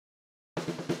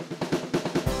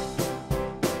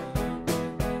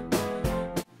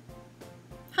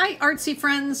Hi artsy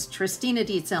friends, Tristina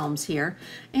Dietz here,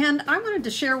 and I wanted to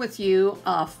share with you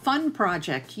a fun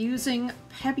project using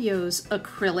Pebeo's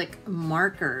acrylic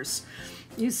markers.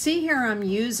 You see here I'm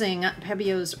using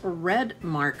Pebeo's red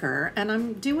marker and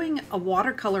I'm doing a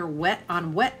watercolor wet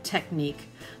on wet technique,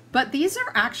 but these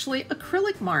are actually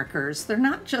acrylic markers. They're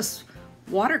not just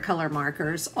watercolor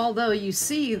markers, although you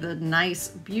see the nice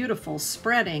beautiful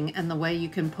spreading and the way you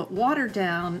can put water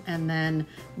down and then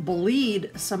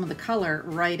bleed some of the color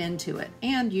right into it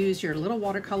and use your little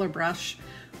watercolor brush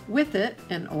with it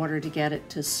in order to get it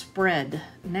to spread.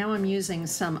 Now I'm using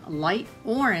some light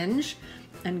orange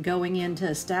and going in to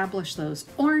establish those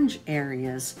orange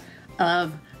areas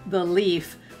of the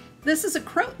leaf. This is a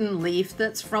croton leaf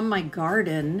that's from my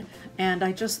garden, and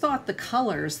I just thought the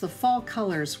colors, the fall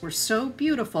colors, were so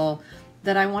beautiful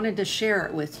that I wanted to share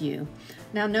it with you.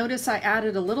 Now notice I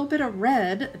added a little bit of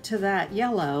red to that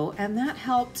yellow, and that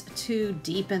helped to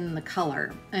deepen the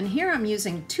color. And here I'm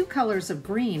using two colors of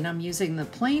green. I'm using the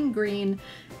plain green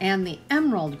and the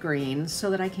emerald green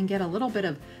so that I can get a little bit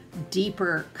of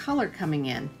deeper color coming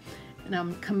in. And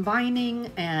I'm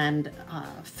combining and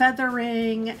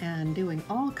feathering and doing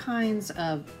all kinds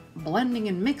of blending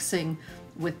and mixing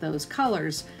with those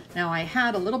colors. Now I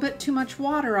had a little bit too much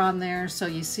water on there, so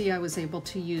you see I was able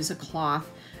to use a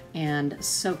cloth and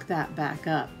soak that back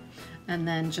up. And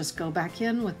then just go back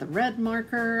in with the red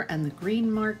marker and the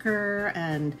green marker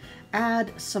and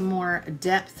add some more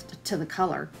depth to the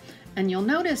color. And you'll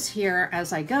notice here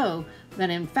as I go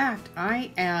that in fact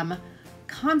I am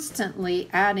constantly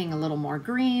adding a little more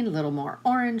green, a little more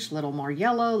orange, a little more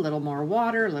yellow, a little more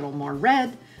water, a little more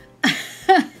red,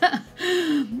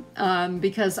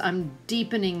 because I'm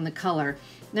deepening the color.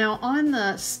 Now on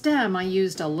the stem, I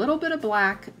used a little bit of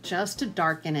black just to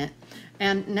darken it.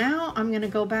 And now I'm going to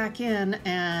go back in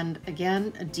and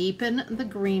again deepen the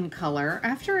green color.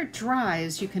 After it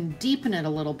dries, you can deepen it a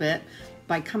little bit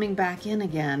by coming back in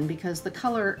again, because the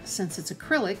color, since it's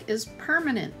acrylic, is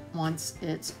permanent once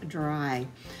it's dry.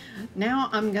 Now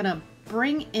I'm gonna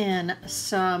bring in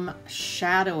some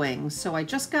shadowing. So I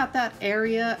just got that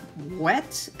area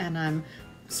wet and I'm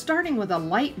starting with a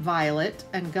light violet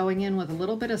and going in with a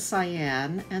little bit of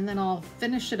cyan, and then I'll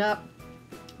finish it up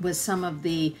with some of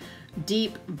the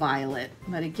deep violet.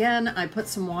 But again, I put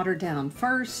some water down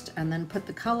first and then put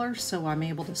the color so I'm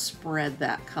able to spread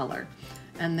that color.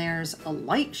 And there's a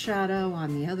light shadow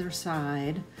on the other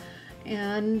side.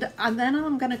 And then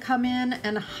I'm going to come in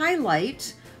and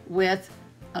highlight with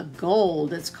a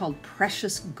gold. It's called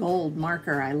Precious Gold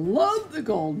marker. I love the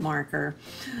gold marker.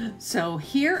 So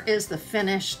here is the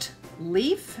finished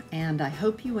leaf, and I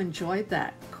hope you enjoyed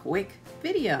that quick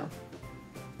video.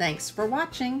 Thanks for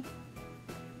watching.